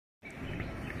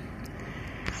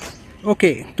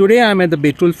Okay, today I'm at the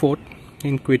Betul fort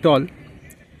in Betul,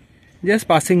 just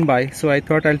passing by, so I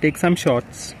thought I'll take some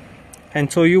shots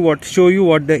and show you what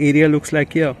the area looks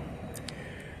like here.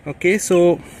 Okay,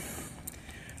 so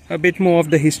a bit more of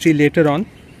the history later on,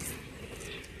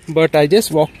 but I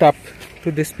just walked up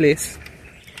to this place,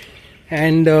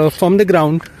 and from the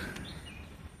ground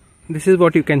this is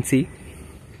what you can see.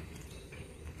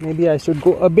 Maybe I should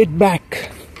go a bit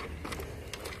back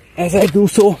as I do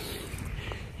so.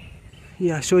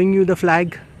 Yeah, showing you the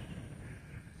flag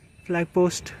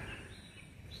post.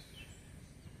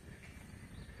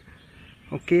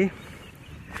 Okay,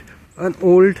 an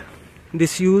old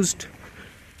disused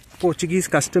Portuguese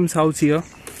customs house here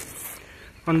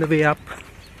on the way up.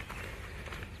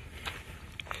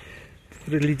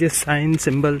 Religious signs,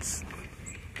 symbols,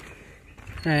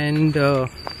 and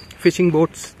fishing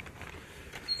boats.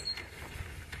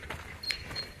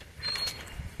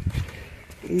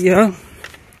 Yeah,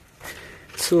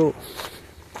 so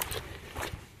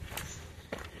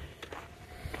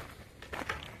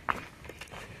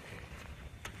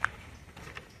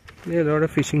there are a lot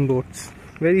of fishing boats.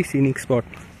 Very scenic spot.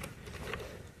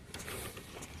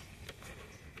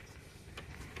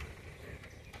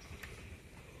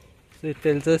 So it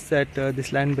tells us that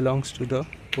this land belongs to the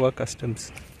Goa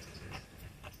Customs.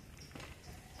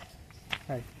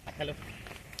 Hi. Hello.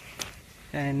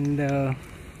 And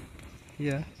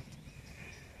yeah,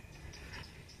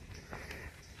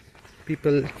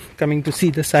 people coming to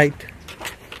see the site.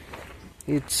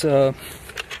 It's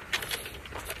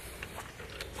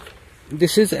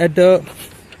this is at the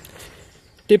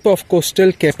tip of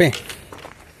coastal Kepe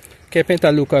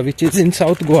Taluka, which is in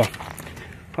South Goa.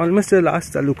 Almost the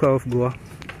last taluka of Goa.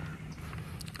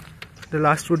 The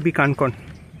last would be Kankon.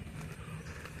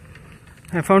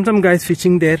 I found some guys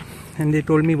fishing there and they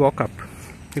told me walk up.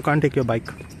 You can't take your bike.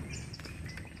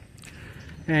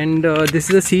 And this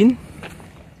is a scene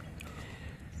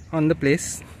on the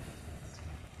place.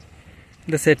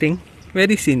 The setting,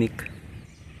 very scenic.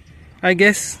 I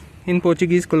guess in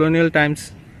Portuguese colonial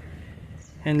times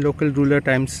and local ruler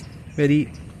times, very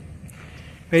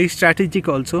strategic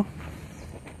also,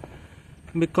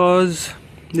 because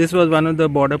this was one of the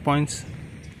border points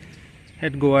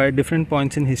at Goa at different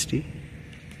points in history.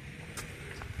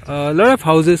 A lot of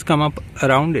houses come up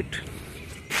around it.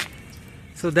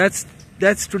 So that's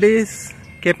today's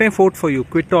Kepe fort for you.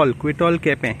 Betul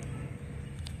Kepe.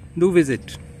 Do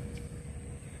visit.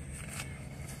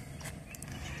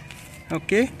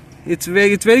 Okay, it's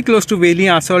very close to Veli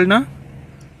Asolna,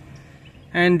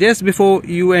 and just before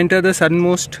you enter the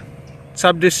southernmost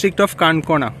sub-district of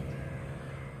Kankona.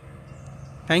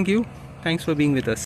 Thank you. Thanks for being with us.